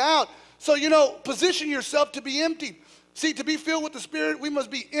keep you out. So, position yourself to be empty. See, to be filled with the Spirit, we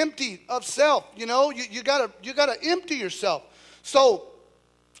must be empty of self. You gotta empty yourself. So,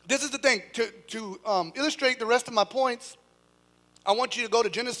 this is the thing. To illustrate the rest of my points, I want you to go to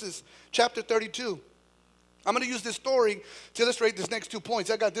Genesis chapter 32. I'm going to use this story to illustrate this next 2 points.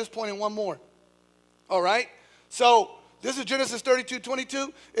 I got this point and one more. All right? So, this is Genesis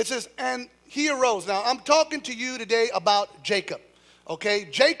 32:22. It says, and he arose. Now, I'm talking to you today about Jacob. Okay?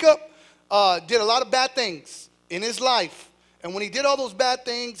 Jacob did a lot of bad things in his life. And when he did all those bad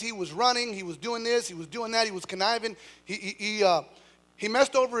things, he was running, he was doing this, he was doing that, he was conniving. He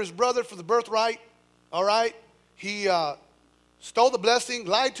messed over his brother for the birthright. All right? He stole the blessing,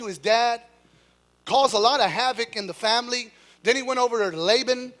 lied to his dad, caused a lot of havoc in the family. Then he went over to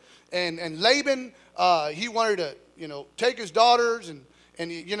Laban, and Laban, he wanted to, take his daughters, and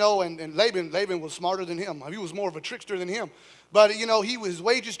Laban was smarter than him. He was more of a trickster than him. But, his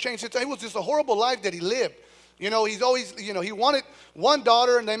wages changed. It was just a horrible life that he lived. He's always, he wanted one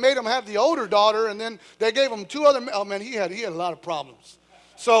daughter, and they made him have the older daughter, and then they gave him 2 other, oh man, he had a lot of problems.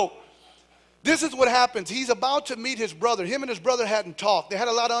 So, this is what happens. He's about to meet his brother. Him and his brother hadn't talked. They had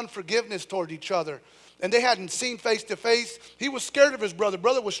a lot of unforgiveness toward each other. And they hadn't seen face to face. He was scared of his brother.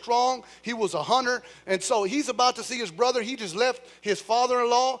 Brother was strong. He was a hunter. And so he's about to see his brother. He just left his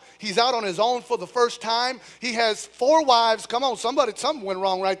father-in-law. He's out on his own for the first time. He has 4 wives. Come on, something went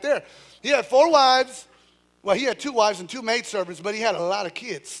wrong right there. He had 4 wives. Well, he had 2 wives and 2 maidservants, but he had a lot of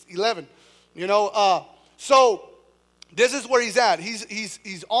kids, 11. You know, so this is where he's at.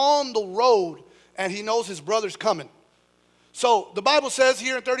 He's on the road, and he knows his brother's coming. So the Bible says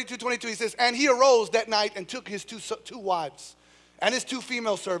here in 32:22, he says, and he arose that night and took his two wives and his 2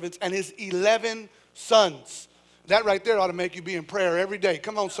 female servants and his 11 sons. That right there ought to make you be in prayer every day.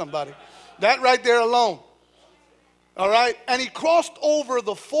 Come on, somebody. That right there alone. All right? And he crossed over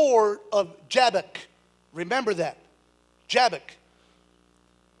the ford of Jabbok. Remember that. Jabbok.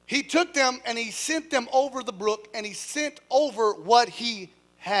 He took them and he sent them over the brook, and he sent over what he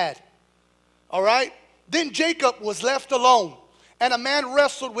had. All right? Then Jacob was left alone, and a man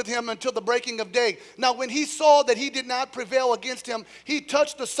wrestled with him until the breaking of day. Now when he saw that he did not prevail against him, he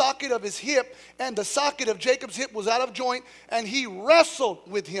touched the socket of his hip, and the socket of Jacob's hip was out of joint, and he wrestled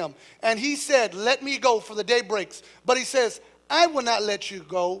with him. And he said, let me go, for the day breaks. But he says, I will not let you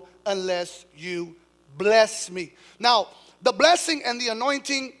go unless you bless me. Now, the blessing and the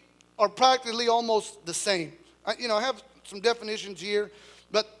anointing are practically almost the same. I have some definitions here,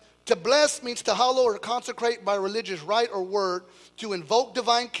 but to bless means to hallow or consecrate by religious rite or word, to invoke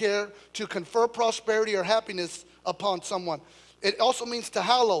divine care, to confer prosperity or happiness upon someone. It also means to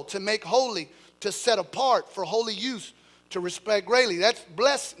hallow, to make holy, to set apart for holy use, to respect greatly.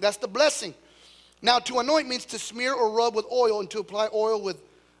 That's the blessing. Now, to anoint means to smear or rub with oil, and to apply oil with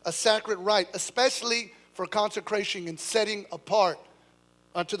a sacred rite, especially for consecration and setting apart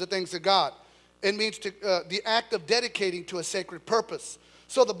unto the things of God. It means the act of dedicating to a sacred purpose.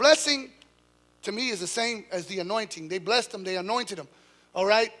 So the blessing, to me, is the same as the anointing. They blessed him, they anointed him. All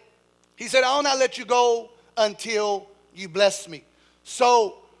right? He said, I will not let you go until you bless me.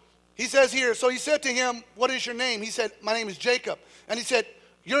 So he says here, so he said to him, what is your name? He said, my name is Jacob. And he said,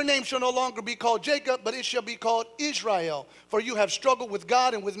 your name shall no longer be called Jacob, but it shall be called Israel. For you have struggled with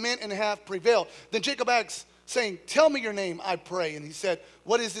God and with men and have prevailed. Then Jacob asked, saying, tell me your name, I pray. And he said,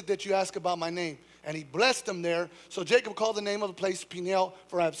 what is it that you ask about my name? And he blessed them there. So Jacob called the name of the place Peniel,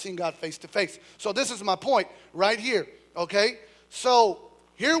 for I have seen God face to face. So this is my point right here, okay? So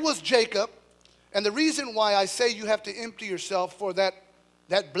here was Jacob. And the reason why I say you have to empty yourself for that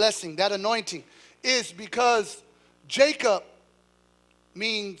blessing, that anointing, is because Jacob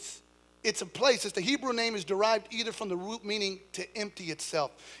means it's a place. The Hebrew name is derived either from the root meaning to empty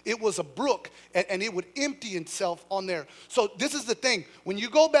itself. It was a brook, and it would empty itself on there. So this is the thing. When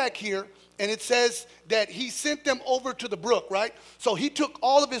you go back here, and it says that he sent them over to the brook, right? So he took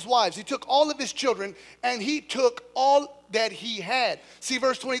all of his wives, he took all of his children, and he took all that he had. See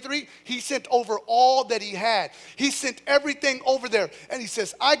verse 23? He sent over all that he had. He sent everything over there. And he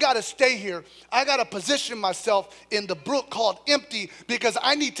says, I got to stay here. I got to position myself in the brook called empty, because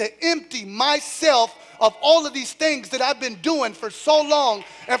I need to empty myself of all of these things that I've been doing for so long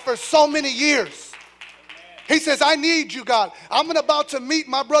and for so many years. He says, I need you, God. I'm about to meet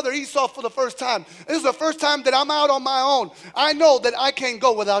my brother Esau for the first time. This is the first time that I'm out on my own. I know that I can't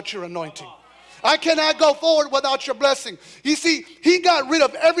go without your anointing. I cannot go forward without your blessing. You see, he got rid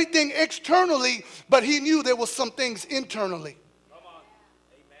of everything externally, but he knew there was some things internally. Come on.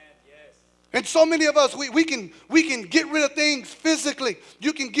 Amen. Yes. And so many of us, we can get rid of things physically.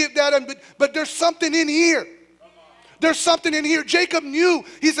 You can give that, but there's something in here. There's something in here. Jacob knew.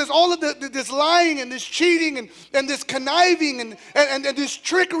 He says all of this lying and this cheating and this conniving and this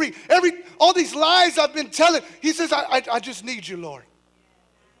trickery, all these lies I've been telling. He says, I just need you, Lord.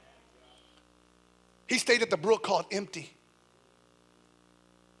 He stayed at the brook called empty.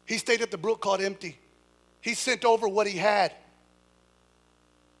 He stayed at the brook called empty. He sent over what he had.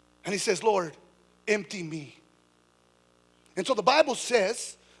 And he says, Lord, empty me. And so the Bible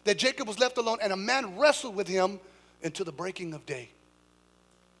says that Jacob was left alone, and a man wrestled with him until the breaking of day.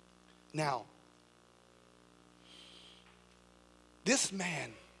 Now, this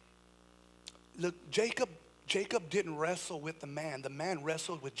man, look, Jacob didn't wrestle with the man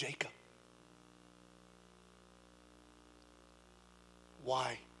wrestled with Jacob.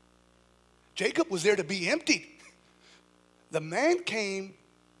 Why? Jacob was there to be emptied. The man came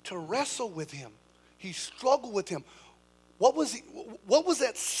to wrestle with him. He struggled with him. What was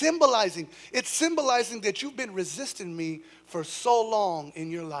that symbolizing? It's symbolizing that you've been resisting me for so long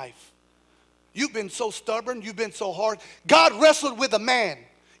in your life. You've been so stubborn. You've been so hard. God wrestled with a man.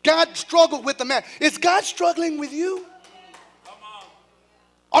 God struggled with a man. Is God struggling with you? Come on.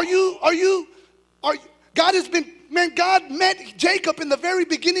 God met Jacob in the very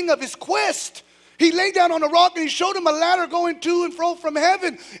beginning of his quest. He laid down on a rock and he showed him a ladder going to and fro from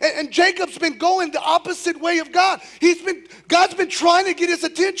heaven. And Jacob's been going the opposite way of God. God's been trying to get his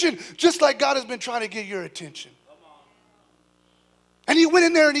attention, just like God has been trying to get your attention. And he went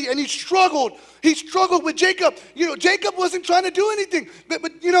in there and he struggled. He struggled with Jacob. You know, Jacob wasn't trying to do anything.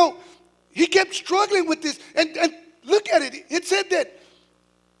 But you know, he kept struggling with this. And look at it. It said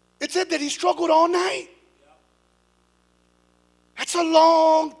that he struggled all night. That's a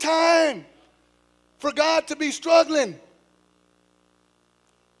long time for God to be struggling.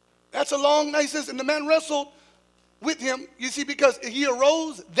 That's a long night. He says, and the man wrestled with him, you see, because he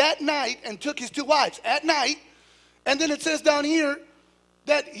arose that night and took his 2 wives at night. And then it says down here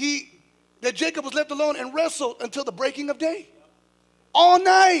that Jacob was left alone and wrestled until the breaking of day. All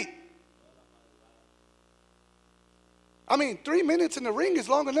night. I mean, 3 minutes in the ring is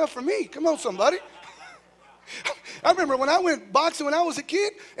long enough for me. Come on, somebody. I remember when I went boxing when I was a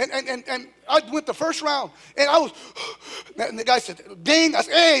kid, and I went the first round, and I was, and the guy said, ding. I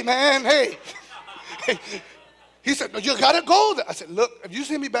said, hey, man, hey. He said, you got to go. I said, look, if you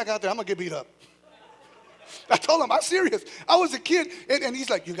send me back out there, I'm going to get beat up. I told him, I'm serious. I was a kid, and he's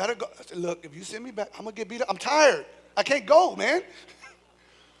like, you got to go. I said, look, if you send me back, I'm going to get beat up. I'm tired. I can't go, man.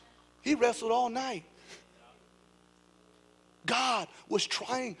 He wrestled all night. God was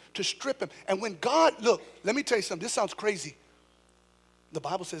trying to strip him. And when God, look, let me tell you something. This sounds crazy. The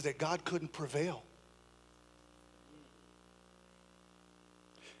Bible says that God couldn't prevail.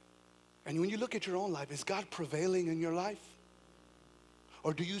 And when you look at your own life, is God prevailing in your life?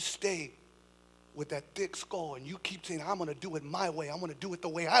 Or do you stay with that thick skull and you keep saying, I'm going to do it my way. I'm going to do it the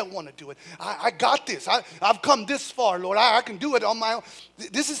way I want to do it. I got this. I've come this far, Lord. I can do it on my own.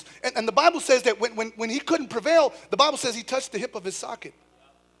 This is, and the Bible says that when he couldn't prevail, the Bible says he touched the hip of his socket.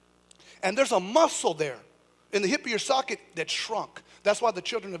 And there's a muscle there in the hip of your socket that shrunk. That's why the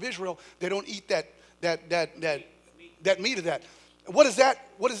children of Israel, they don't eat that meat of that. What is that?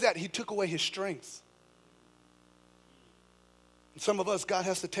 What is that? He took away his strength. And some of us, God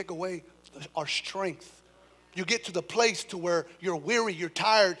has to take away our strength. You get to the place to where you're weary, you're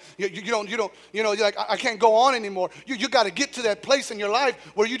tired, you're like, I can't go on anymore. You got to get to that place in your life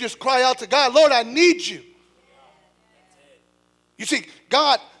where you just cry out to God, Lord, I need you. You see,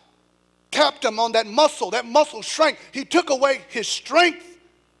 God tapped him on that muscle shrank. He took away his strength,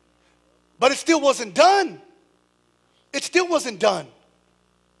 but it still wasn't done. It still wasn't done.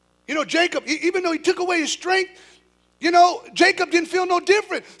 You know, Jacob, even though he took away his strength, you know, Jacob didn't feel no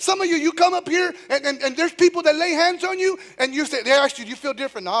different. Some of you come up here and there's people that lay hands on you and you say, they ask you, do you feel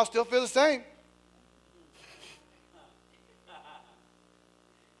different? No, I still feel the same.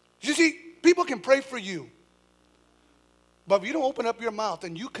 You see, people can pray for you. But if you don't open up your mouth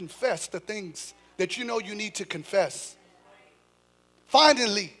and you confess the things that you know you need to confess.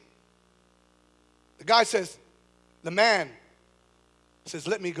 Finally, the guy says, the man says,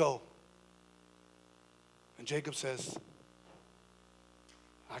 let me go. And Jacob says,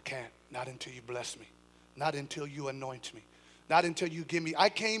 I can't, not until you bless me, not until you anoint me, not until you give me. I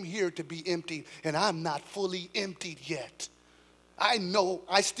came here to be emptied, and I'm not fully emptied yet. I know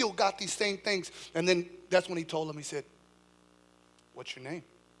I still got these same things. And then that's when he told him, he said, what's your name?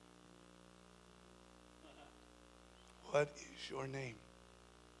 What is your name?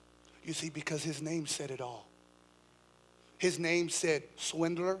 You see, because his name said it all. His name said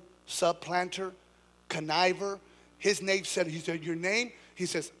swindler, supplanter, conniver. His name said, he said, your name? He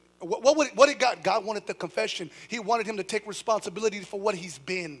says, what did God? God wanted the confession. He wanted him to take responsibility for what he's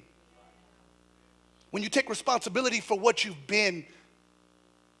been. When you take responsibility for what you've been,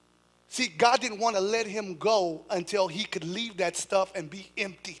 see, God didn't want to let him go until he could leave that stuff and be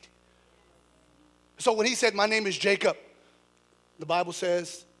emptied. So when he said, my name is Jacob, the Bible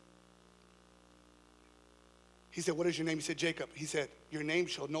says, he said, what is your name? He said, Jacob. He said, your name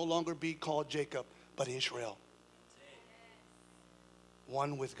shall no longer be called Jacob, but Israel.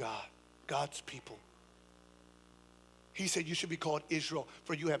 One with God, God's people. He said, you should be called Israel,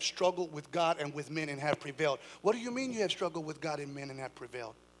 for you have struggled with God and with men and have prevailed. What do you mean you have struggled with God and men and have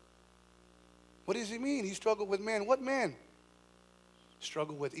prevailed? What does he mean? He struggled with men. What men?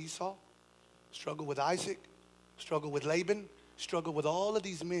 Struggled with Esau, struggled with Isaac, struggled with Laban, struggled with all of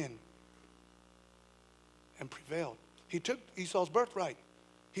these men and prevailed. He took Esau's birthright.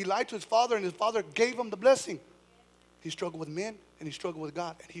 He lied to his father, and his father gave him the blessing. He struggled with men, and he struggled with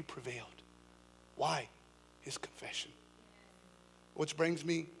God, and he prevailed. Why? His confession. Which brings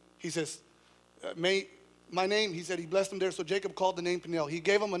me, he says, my name, he said, he blessed him there, so Jacob called the name Peniel. He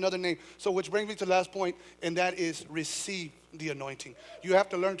gave him another name. So which brings me to the last point, and that is receive the anointing. You have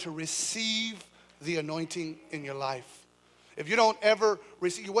to learn to receive the anointing in your life. If you don't ever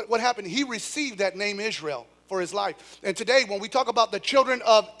receive, what happened? He received that name Israel for his life. And today, when we talk about the children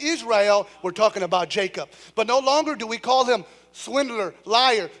of Israel, we're talking about Jacob. But no longer do we call him swindler,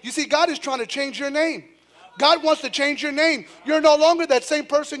 liar. You see, God is trying to change your name. God wants to change your name. You're no longer that same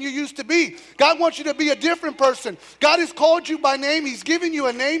person you used to be. God wants you to be a different person. God has called you by name. He's given you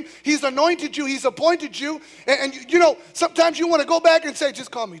a name. He's anointed you. He's appointed you. And you know, sometimes you want to go back and say, just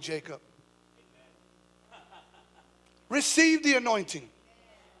call me Jacob. Receive the anointing.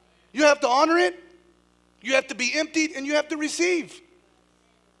 You have to honor it. You have to be emptied, and you have to receive.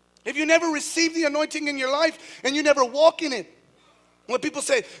 If you never receive the anointing in your life and you never walk in it, when people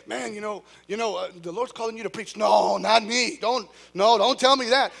say, man, the Lord's calling you to preach. No, not me. Don't tell me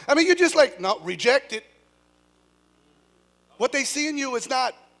that. I mean, you're just like, no, reject it. What they see in you is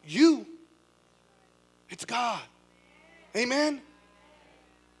not you. It's God. Amen?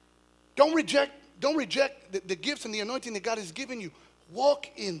 Don't reject the gifts and the anointing that God has given you. Walk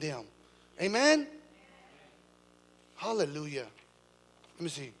in them. Amen? Hallelujah. Let me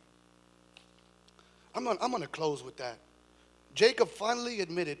see. I'm going to close with that. Jacob finally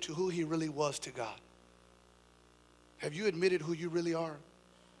admitted to who he really was to God. Have you admitted who you really are?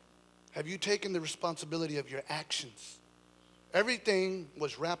 Have you taken the responsibility of your actions? Everything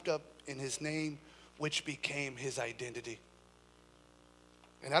was wrapped up in his name, which became his identity.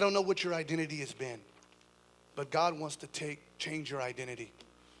 And I don't know what your identity has been, but God wants to change your identity.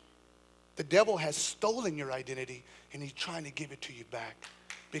 The devil has stolen your identity, and he's trying to give it to you back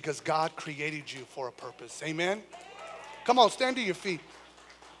because God created you for a purpose. Amen? Come on, stand to your feet.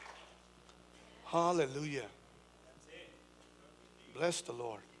 Hallelujah. Bless the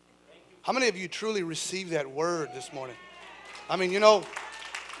Lord. How many of you truly received that word this morning? I mean, you know,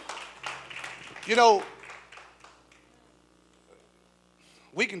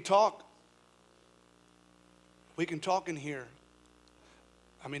 we can talk. We can talk in here.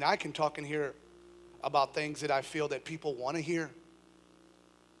 I mean, I can talk in here about things that I feel that people want to hear.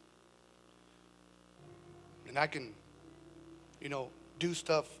 And I can, do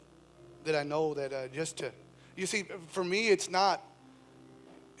stuff that I know that just to, you see, for me, it's not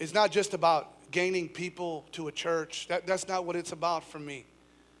just about gaining people to a church. That's not what it's about for me.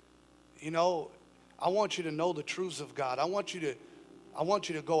 I want you to know the truths of God. I want you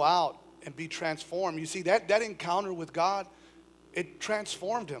to go out and be transformed. You see, that encounter with God, it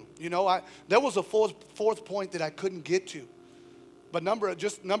transformed him. There was a fourth point that I couldn't get to. But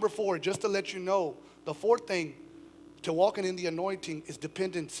number 4, just to let you know, the fourth thing to walking in the anointing is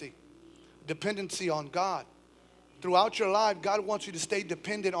dependency. Dependency on God. Throughout your life, God wants you to stay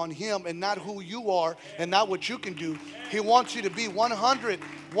dependent on him and not who you are and not what you can do. He wants you to be 100,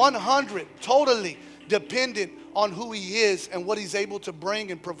 totally dependent on who he is and what he's able to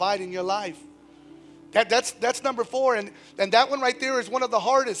bring and provide in your life. That's number 4. And that one right there is one of the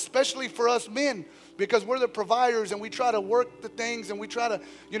hardest, especially for us men, because we're the providers and we try to work the things and we try to,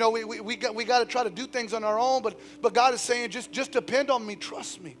 we got to try to do things on our own. But God is saying, just depend on me.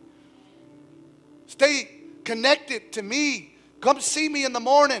 Trust me. Stay connected to me. Come see me in the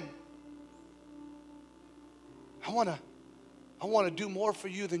morning. I want to do more for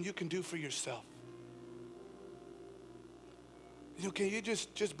you than you can do for yourself. Can you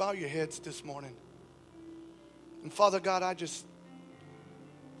just bow your heads this morning? And Father God, I just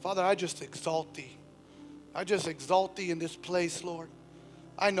exalt thee. I just exalt thee in this place, Lord.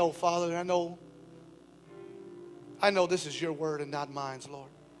 I know, Father, I know this is your word and not mine, Lord.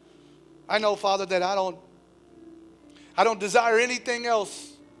 I know, Father, that I don't desire anything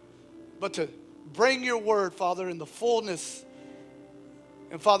else but to bring your word, Father, in the fullness.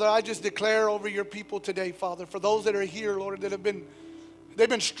 And Father, I just declare over your people today, Father, for those that are here, Lord, that they've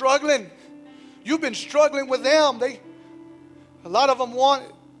been struggling. You've been struggling with them. A lot of them want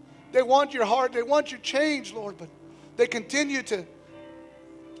your heart. They want your change, Lord, but they continue to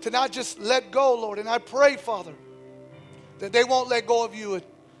not just let go, Lord. And I pray, Father, that they won't let go of you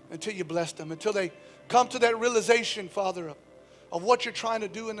until you bless them, until they come to that realization, Father, of what you're trying to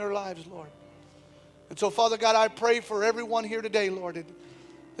do in their lives, Lord. And so, Father God, I pray for everyone here today, Lord,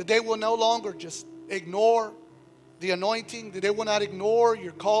 that they will no longer just ignore the anointing, that they will not ignore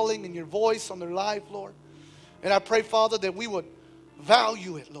your calling and your voice on their life, Lord. And I pray, Father, that we would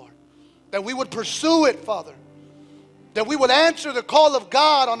value it, Lord. That we would pursue it, Father. That we would answer the call of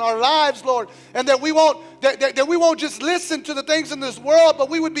God on our lives, Lord. And that we won't just listen to the things in this world, but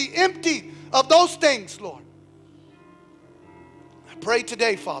we would be empty of those things, Lord. I pray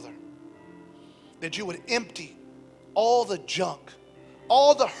today, Father, that you would empty all the junk,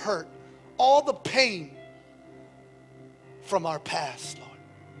 all the hurt, all the pain from our past, Lord.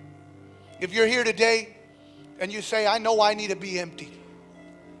 If you're here today and you say, I know I need to be emptied.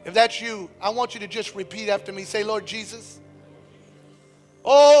 If that's you, I want you to just repeat after me. Say, Lord Jesus.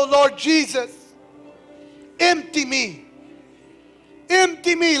 Oh, Lord Jesus. Empty me.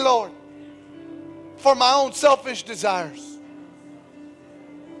 Empty me, Lord. for my own selfish desires.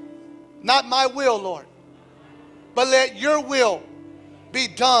 Not my will, Lord, but let your will be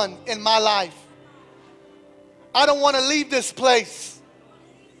done in my life. I don't want to leave this place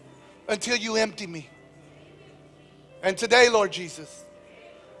until you empty me. And today, Lord Jesus,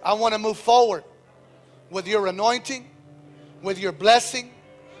 I want to move forward with your anointing, with your blessing,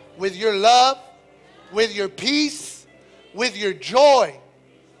 with your love, with your peace, with your joy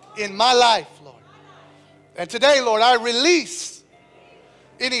in my life, Lord. And today, Lord, I release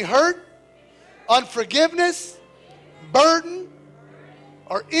any hurt, unforgiveness, burden,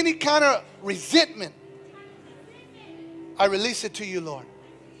 or any kind of resentment. I release it to you, Lord.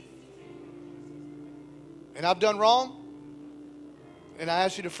 And I've done wrong, and I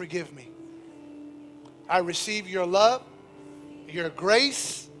ask you to forgive me. I receive your love, your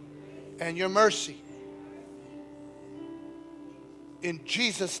grace, and your mercy. In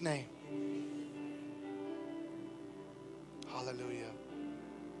Jesus' name. Hallelujah.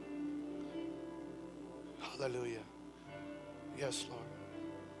 Hallelujah. Yes, Lord.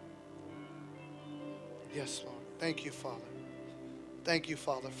 Yes, Lord. Thank you, Father. Thank you,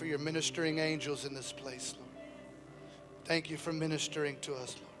 Father, for your ministering angels in this place, Lord. Thank you for ministering to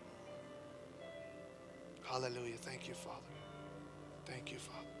us, Lord. Hallelujah. Thank you, Father. Thank you,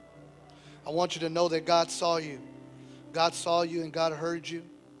 Father. I want you to know that God saw you. God saw you and God heard you.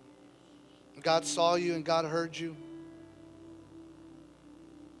 God saw you and God heard you.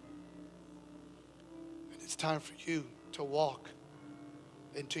 And it's time for you to walk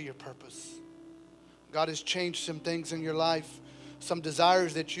into your purpose. God has changed some things in your life. Some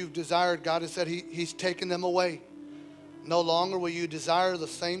desires that you've desired, God has said He's taken them away. No longer will you desire the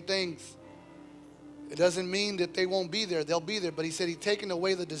same things. It doesn't mean that they won't be there. They'll be there. But He said He's taken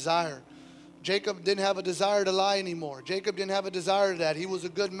away the desire. Jacob didn't have a desire to lie anymore. Jacob didn't have a desire to that. He was a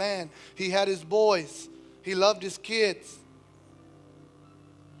good man. He had his boys. He loved his kids.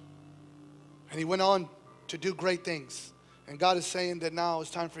 And he went on to do great things. And God is saying that now it's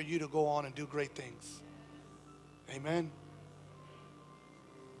time for you to go on and do great things. Amen.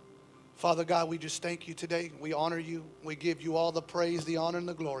 Father God, we just thank you today. We honor you. We give you all the praise, the honor, and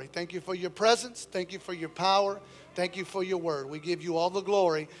the glory. Thank you for your presence. Thank you for your power. Thank you for your word. We give you all the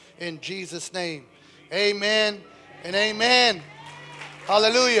glory in Jesus' name. Amen and amen.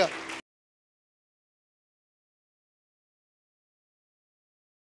 Hallelujah.